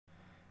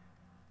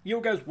Yo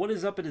guys, what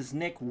is up? It is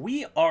Nick.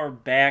 We are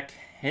back.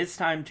 It's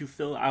time to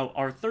fill out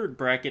our third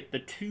bracket, the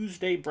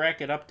Tuesday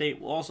bracket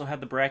update. We'll also have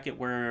the bracket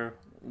where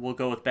we'll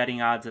go with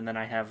betting odds, and then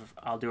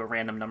I'll do a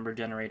random number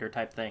generator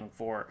type thing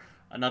for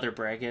another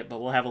bracket, but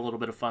we'll have a little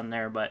bit of fun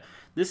there. But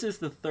this is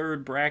the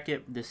third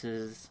bracket. This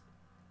is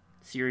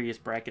serious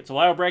bracket. So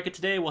we'll have a bracket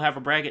today, we'll have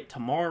a bracket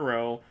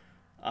tomorrow,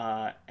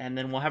 and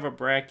then we'll have a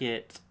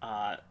bracket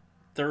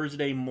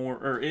Thursday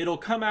or it'll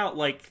come out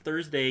like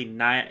Thursday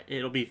night.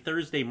 It'll be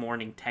Thursday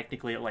morning,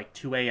 technically at like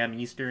 2 a.m.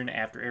 Eastern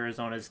after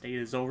Arizona State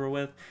is over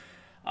with,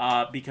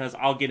 because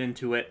I'll get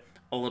into it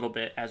a little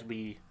bit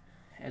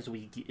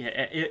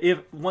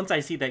if once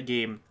I see that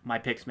game, my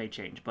picks may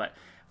change, but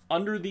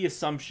under the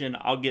assumption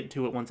I'll get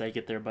to it once I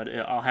get there. But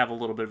I'll have a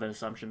little bit of an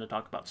assumption to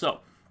talk about. So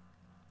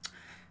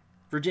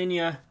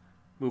Virginia,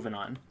 moving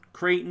on.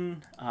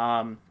 Creighton.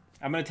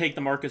 I'm going to take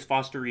the Marcus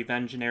Foster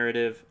revenge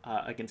narrative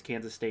against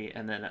Kansas State,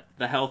 and then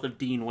the health of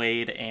Dean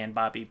Wade and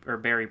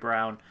Barry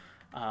Brown,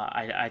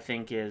 I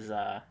think is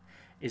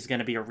going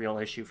to be a real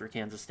issue for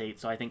Kansas State.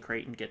 So I think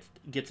Creighton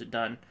gets it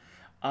done.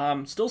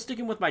 Still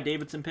sticking with my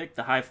Davidson pick,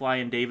 the high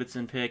flying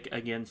Davidson pick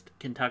against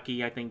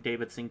Kentucky. I think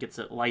Davidson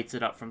lights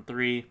it up from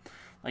three,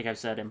 like I've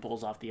said, and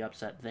pulls off the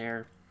upset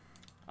there.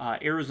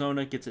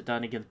 Arizona gets it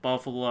done against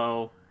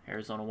Buffalo.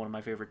 Arizona, one of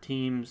my favorite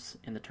teams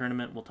in the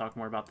tournament. We'll talk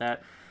more about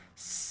that.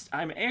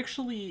 I've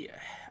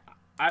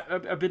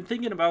been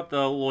thinking about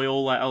the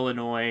Loyola,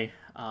 Illinois,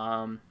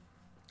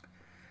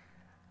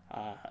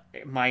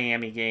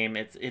 Miami game.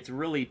 It's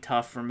really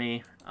tough for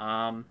me.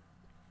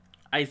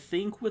 I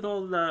think with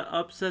all the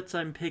upsets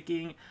I'm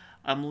picking,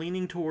 I'm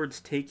leaning towards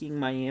taking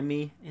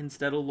Miami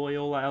instead of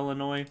Loyola,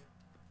 Illinois.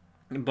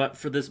 But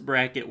for this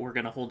bracket, we're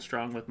going to hold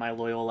strong with my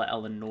Loyola,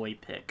 Illinois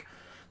pick.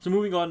 So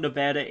moving on,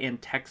 Nevada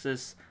and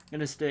Texas. I'm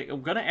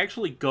gonna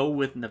actually go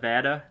with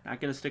Nevada. Not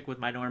gonna stick with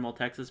my normal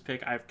Texas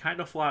pick. I've kind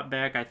of flopped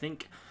back. I'm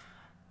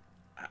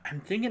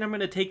thinking I'm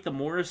gonna take the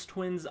Morris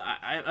twins.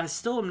 I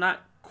still am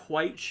not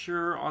quite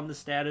sure on the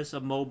status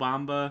of Mo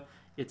Bamba.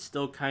 It's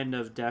still kind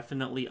of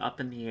definitely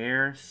up in the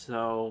air.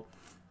 So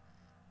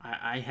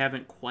I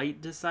haven't quite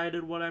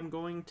decided what I'm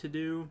going to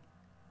do.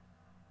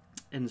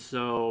 And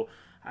so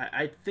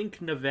I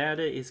think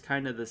Nevada is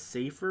kind of the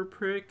safer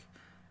pick.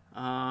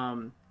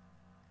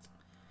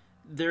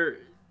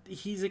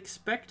 He's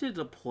expected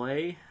to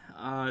play.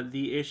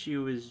 The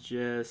issue is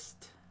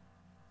just,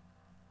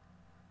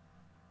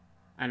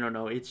 I don't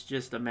know. It's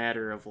just a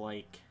matter of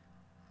like,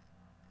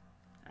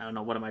 I don't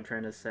know, what am I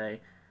trying to say?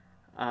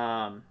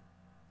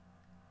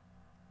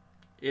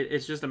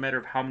 It's just a matter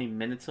of how many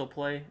minutes he'll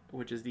play,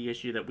 which is the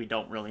issue that we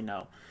don't really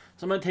know.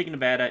 So I'm going to take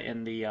Nevada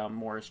and the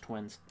Morris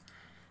twins.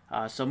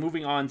 So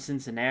moving on,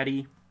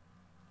 Cincinnati.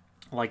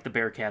 I like the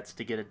Bearcats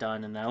to get it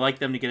done, and I like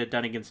them to get it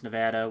done against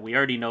Nevada. We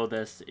already know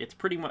this. It's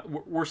pretty much,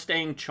 we're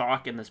staying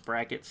chalk in this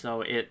bracket,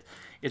 so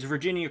it's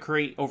Virginia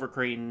over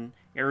Creighton,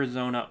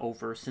 Arizona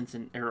over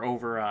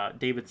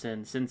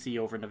Davidson, Cincy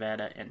over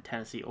Nevada, and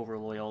Tennessee over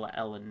Loyola,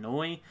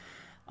 Illinois.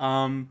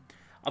 I'll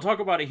talk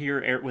about it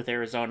here with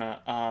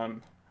Arizona.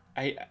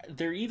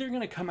 They're either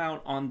going to come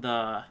out on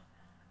the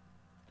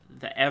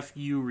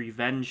FU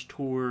revenge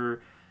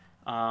tour.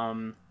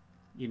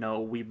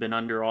 We've been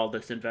under all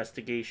this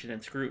investigation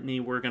and scrutiny.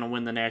 We're going to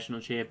win the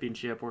national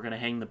championship. We're going to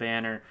hang the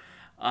banner.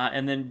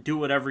 And then do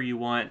whatever you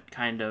want,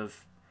 kind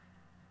of,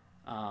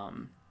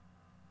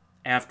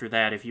 after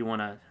that. If you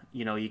want to,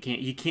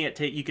 you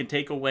can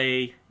take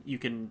away, you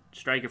can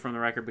strike it from the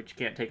record, but you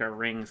can't take our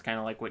rings, kind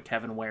of like what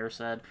Kevin Ware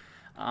said.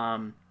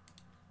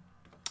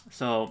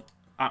 So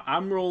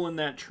I'm rolling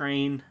that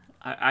train.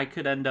 I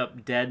could end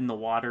up dead in the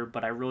water,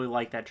 but I really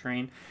like that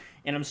train.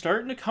 And I'm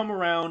starting to come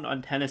around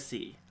on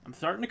Tennessee.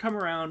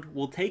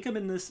 We'll take them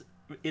in this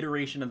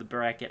iteration of the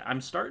bracket. I'm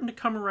starting to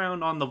come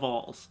around on the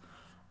Vols.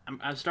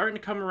 I'm starting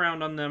to come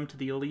around on them to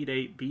the Elite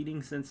Eight,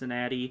 beating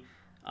Cincinnati.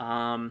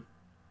 I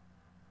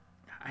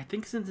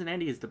think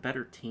Cincinnati is the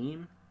better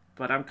team,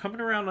 but I'm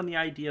coming around on the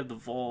idea of the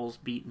Vols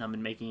beating them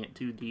and making it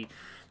to the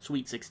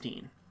Sweet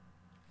 16.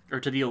 Or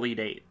to the Elite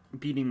Eight,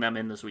 beating them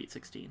in the Sweet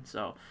 16.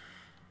 So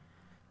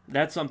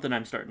that's something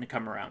I'm starting to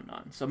come around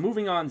on. So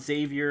moving on,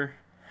 Xavier.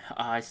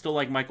 I still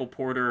like Michael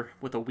Porter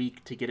with a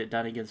week to get it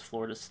done against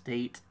Florida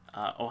State.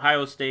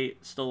 Ohio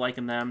State, still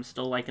liking them.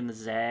 Still liking the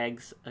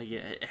Zags.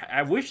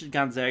 I wish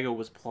Gonzaga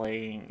was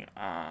playing...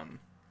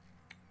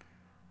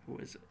 who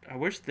is it? I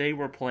wish they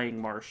were playing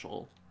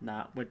Marshall,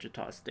 not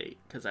Wichita State,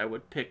 because I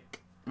would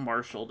pick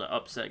Marshall to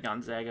upset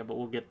Gonzaga, but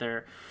we'll get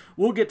there.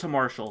 We'll get to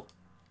Marshall.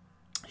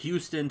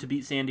 Houston to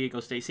beat San Diego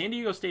State. San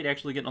Diego State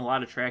actually getting a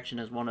lot of traction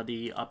as one of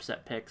the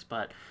upset picks,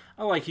 but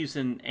I like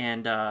Houston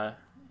and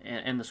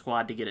the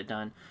squad to get it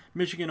done.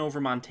 Michigan over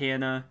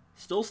Montana.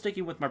 Still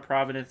sticking with my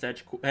Providence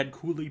Ed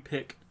Cooley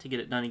pick to get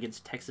it done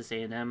against Texas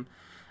A&M.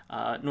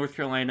 North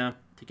Carolina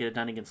to get it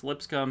done against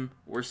Lipscomb.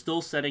 We're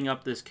still setting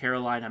up this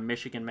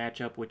Carolina-Michigan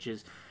matchup, which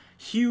is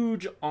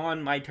huge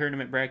on my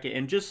tournament bracket.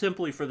 And just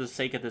simply for the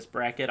sake of this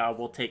bracket, I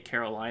will take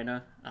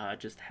Carolina.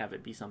 Just have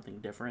it be something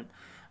different.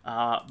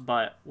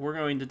 But we're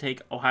going to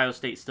take Ohio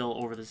State still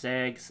over the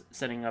Zags,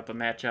 setting up a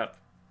matchup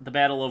the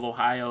Battle of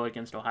Ohio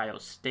against Ohio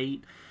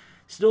State.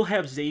 Still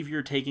have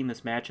Xavier taking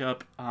this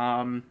matchup.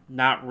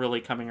 Not really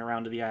coming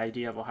around to the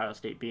idea of Ohio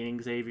State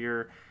beating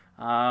Xavier.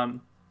 I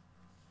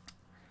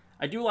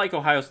do like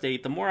Ohio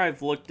State. The more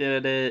I've looked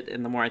at it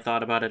and the more I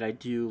thought about it, I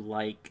do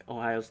like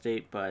Ohio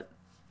State, but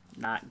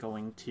not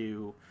going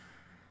to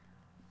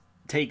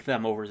take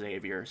them over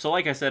Xavier. So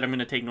like I said, I'm going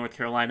to take North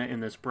Carolina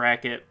in this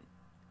bracket.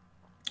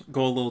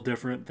 Go a little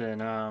different than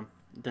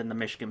the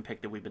Michigan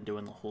pick that we've been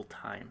doing the whole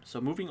time.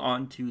 So moving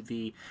on to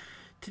the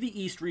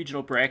East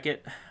Regional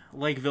bracket,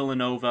 like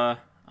Villanova,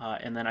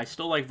 and then I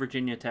still like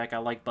Virginia Tech. I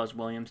like Buzz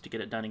Williams to get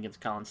it done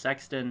against Colin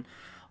Sexton.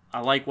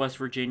 I like West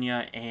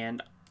Virginia,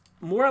 and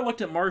more I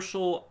looked at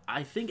Marshall,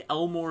 I think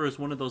Elmore is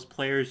one of those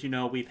players,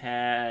 we've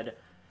had,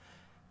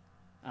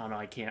 I don't know,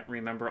 I can't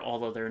remember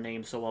all of their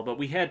names so well, but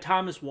we had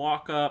Thomas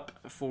Walkup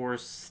for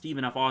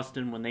Stephen F.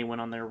 Austin when they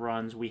went on their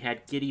runs. We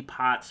had Giddy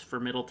Potts for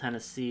Middle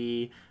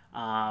Tennessee.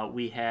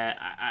 We had,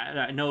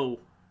 I know,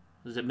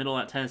 was it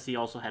Middle Tennessee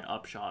also had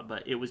Upshaw,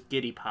 but it was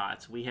Giddy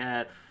Potts. We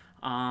had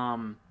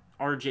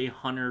R.J.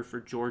 Hunter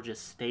for Georgia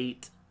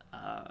State.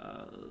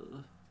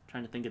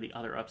 Trying to think of the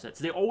other upsets.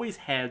 They always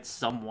had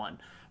someone.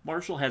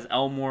 Marshall has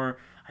Elmore.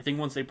 I think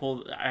once they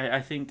pull,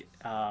 I think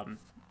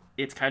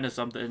it's kind of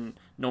something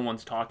no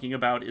one's talking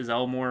about is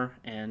Elmore,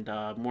 and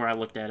more I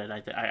looked at it,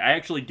 I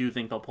actually do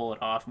think they'll pull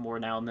it off more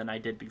now than I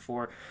did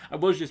before. I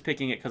was just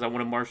picking it because I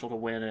wanted Marshall to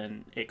win,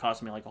 and it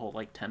cost me like a whole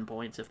 10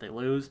 points if they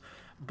lose.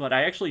 But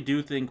I actually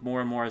do think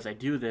more and more as I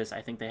do this,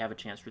 I think they have a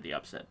chance for the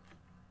upset.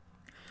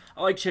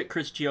 I like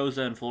Chris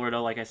Chiozza in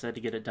Florida, like I said,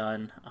 to get it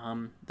done.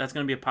 That's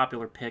going to be a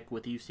popular pick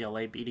with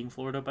UCLA beating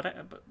Florida,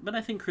 but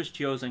I think Chris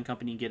Chiozza and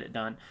company get it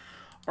done.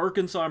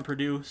 Arkansas and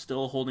Purdue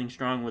still holding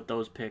strong with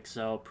those picks,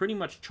 so pretty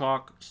much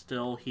chalk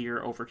still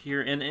here over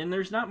here. And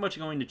there's not much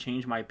going to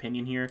change my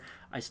opinion here.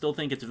 I still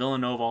think it's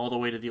Villanova all the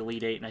way to the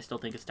Elite Eight, and I still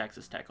think it's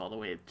Texas Tech all the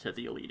way to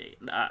the Elite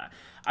Eight.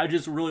 I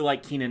just really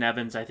like Keenan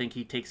Evans. I think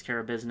he takes care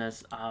of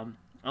business. I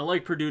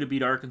like Purdue to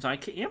beat Arkansas. I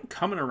am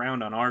coming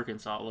around on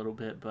Arkansas a little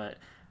bit, but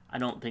I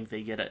don't think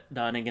they get it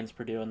done against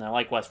Purdue, and I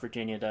like West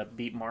Virginia to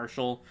beat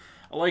Marshall.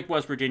 I like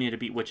West Virginia to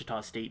beat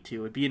Wichita State,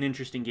 too. It'd be an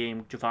interesting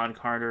game. Javon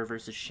Carter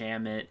versus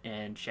Shamet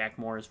and Shaq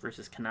Morris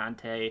versus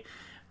Kanante.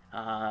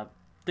 I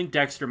think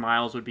Dexter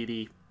Miles would be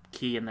the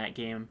key in that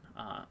game,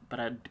 but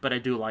I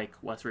do like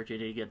West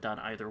Virginia to get done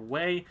either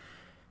way.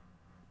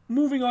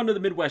 Moving on to the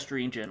Midwest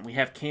region, we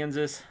have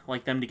Kansas. I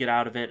like them to get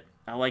out of it.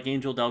 I like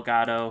Angel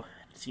Delgado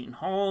and Seton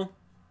Hall.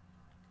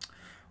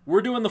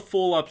 We're doing the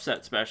full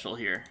upset special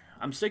here.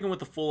 I'm sticking with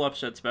the full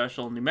upset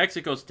special. New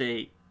Mexico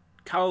State,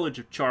 College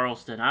of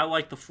Charleston. I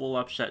like the full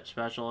upset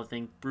special. I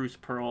think Bruce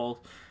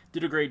Pearl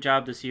did a great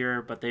job this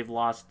year, but they've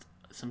lost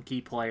some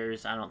key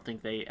players.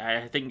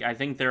 I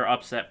think they're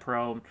upset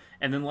prone.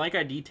 And then, like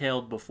I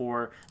detailed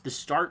before, the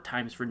start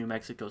times for New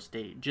Mexico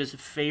State just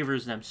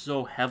favors them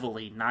so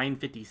heavily.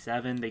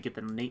 9:57. They get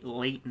the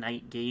late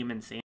night game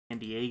in San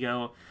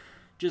Diego.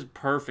 Just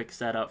perfect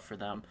setup for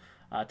them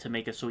to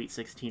make a Sweet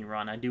 16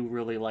 run. I do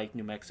really like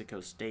New Mexico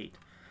State.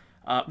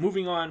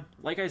 Moving on,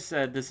 like I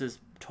said, this is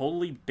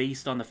totally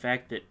based on the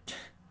fact that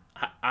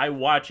I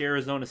watch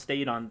Arizona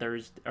State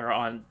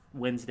on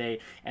Wednesday,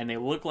 and they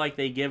look like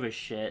they give a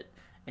shit,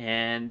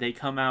 and they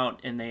come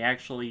out and they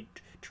actually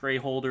Trey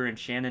Holder and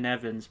Shannon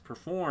Evans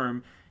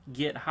perform,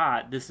 get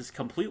hot. This is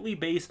completely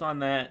based on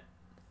that.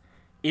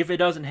 If it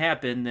doesn't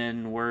happen,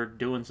 then we're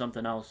doing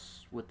something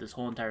else with this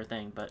whole entire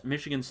thing. But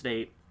Michigan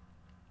State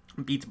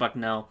beats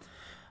Bucknell.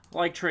 I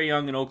like Trae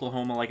Young in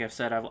Oklahoma, like I've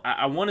said.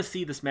 I want to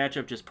see this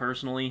matchup just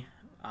personally.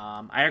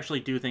 I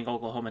actually do think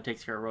Oklahoma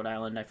takes care of Rhode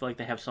Island. I feel like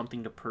they have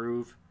something to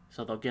prove,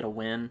 so they'll get a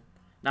win.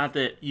 Not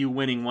that you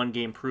winning one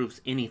game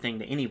proves anything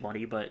to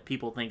anybody, but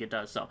people think it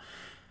does. So,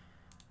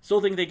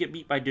 still think they get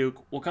beat by Duke.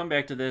 We'll come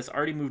back to this.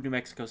 Already moved New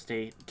Mexico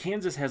State.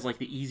 Kansas has like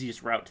the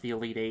easiest route to the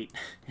Elite Eight.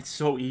 It's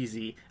so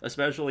easy,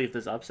 especially if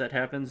this upset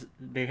happens.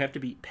 They have to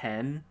beat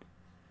Penn,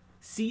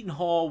 Seton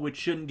Hall, which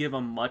shouldn't give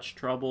them much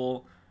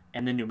trouble,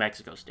 and then New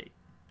Mexico State.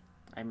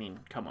 I mean,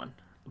 come on.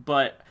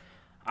 But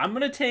I'm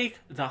going to take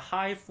the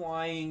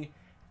high-flying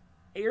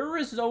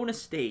Arizona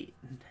State.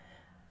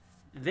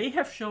 They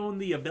have shown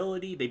the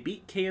ability. They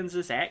beat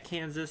Kansas at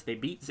Kansas. They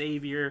beat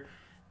Xavier.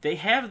 They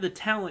have the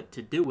talent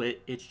to do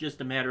it. It's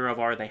just a matter of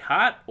are they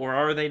hot or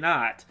are they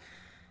not.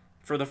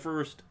 For the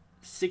first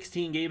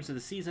 16 games of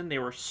the season, they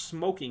were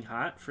smoking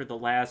hot. For the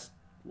last,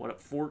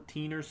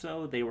 14 or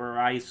so, they were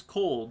ice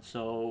cold.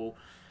 So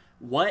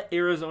what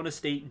Arizona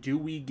State do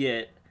we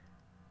get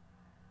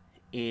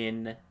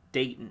in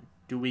Dayton?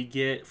 Do we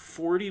get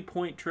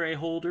 40-point Trey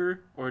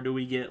Holder, or do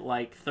we get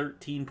like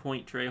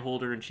 13-point Trey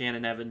Holder and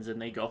Shannon Evans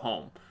and they go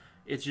home?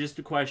 It's just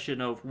a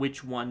question of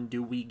which one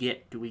do we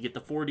get. Do we get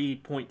the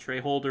 40-point Trey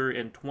Holder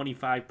and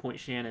 25-point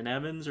Shannon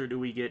Evans, or do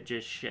we get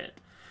just shit?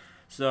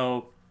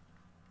 So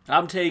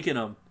I'm taking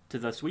them to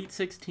the Sweet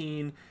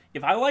 16.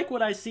 If I like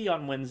what I see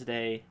on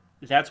Wednesday,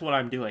 that's what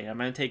I'm doing. I'm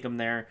going to take them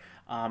there.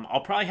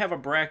 I'll probably have a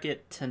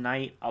bracket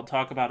tonight. I'll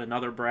talk about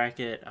another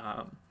bracket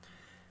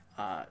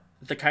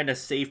the kind of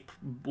safe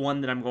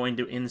one that I'm going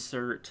to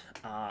insert.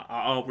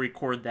 I'll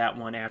record that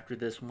one after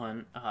this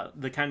one.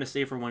 The kind of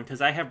safer one,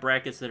 because I have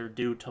brackets that are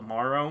due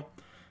tomorrow.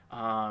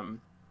 And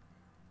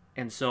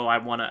so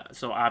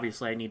so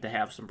obviously I need to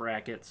have some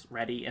brackets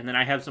ready. And then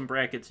I have some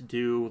brackets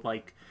due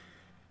like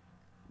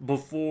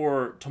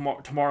before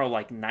tomorrow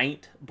like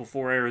night,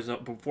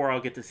 before I'll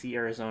get to see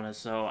Arizona.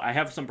 So I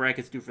have some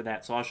brackets due for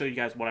that. So I'll show you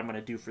guys what I'm going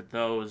to do for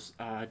those,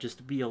 just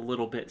to be a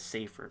little bit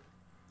safer.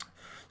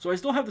 So I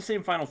still have the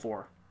same Final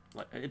Four.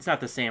 It's not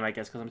the same, I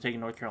guess, because I'm taking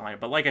North Carolina.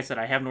 But like I said,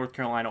 I have North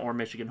Carolina or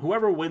Michigan.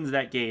 Whoever wins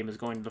that game is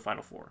going to the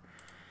Final Four.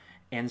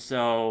 And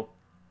so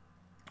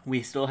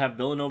we still have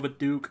Villanova,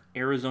 Duke,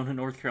 Arizona,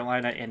 North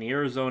Carolina, and the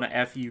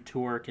Arizona FU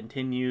tour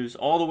continues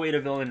all the way to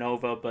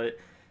Villanova. But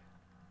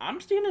I'm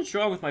standing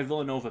strong with my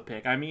Villanova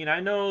pick. I mean, I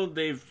know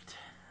they're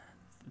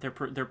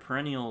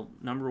perennial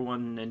number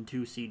 1 and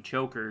 2 seed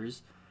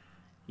chokers.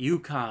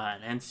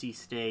 UConn, NC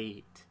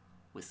State,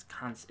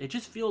 Wisconsin. It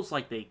just feels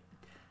like they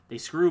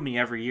screw me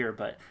every year,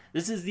 but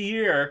this is the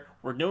year.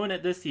 We're doing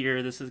it this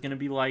year. This is going to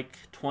be like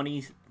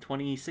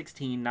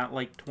 2016, not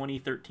like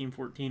 2013,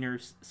 14, or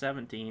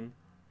 17.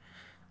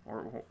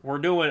 We're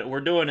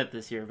doing it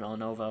this year,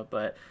 Villanova,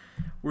 but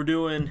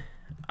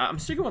I'm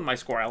sticking with my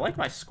score. I like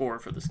my score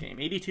for this game,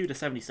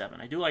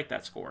 82-77. I do like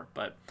that score,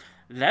 but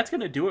that's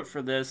going to do it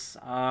for this.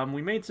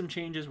 We made some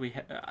changes.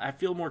 I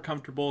feel more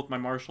comfortable with my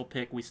Marshall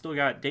pick. We still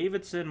got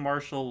Davidson,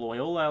 Marshall,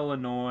 Loyola,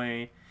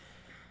 Illinois,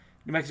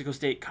 New Mexico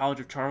State, College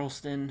of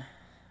Charleston.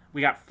 We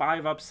got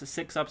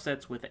 6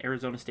 upsets with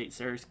Arizona State,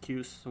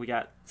 Syracuse. So we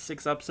got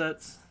 6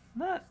 upsets.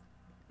 Not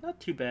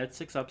too bad.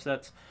 6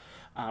 upsets.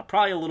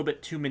 Probably a little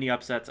bit too many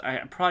upsets. I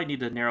probably need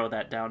to narrow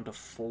that down to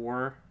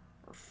 4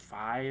 or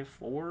 5.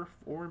 4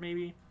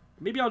 maybe.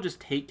 Maybe I'll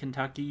just take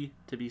Kentucky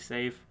to be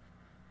safe.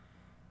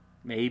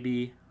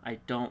 Maybe. I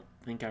don't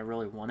think I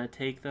really want to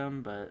take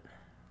them, but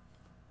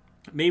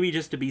maybe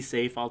just to be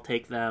safe, I'll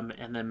take them,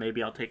 and then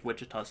maybe I'll take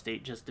Wichita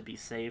State just to be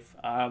safe.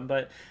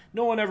 But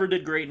no one ever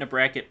did great in a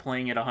bracket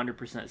playing it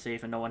 100%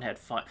 safe, and no one had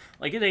fun.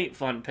 Like, it ain't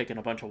fun picking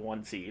a bunch of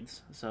 1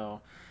 seeds.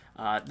 So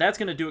that's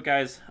going to do it,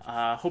 guys.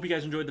 Hope you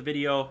guys enjoyed the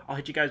video. I'll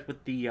hit you guys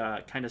with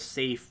the kind of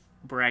safe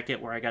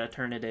bracket where I got to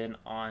turn it in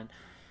on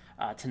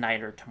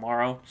tonight or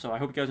tomorrow. So I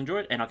hope you guys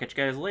enjoyed, and I'll catch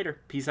you guys later.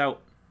 Peace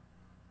out.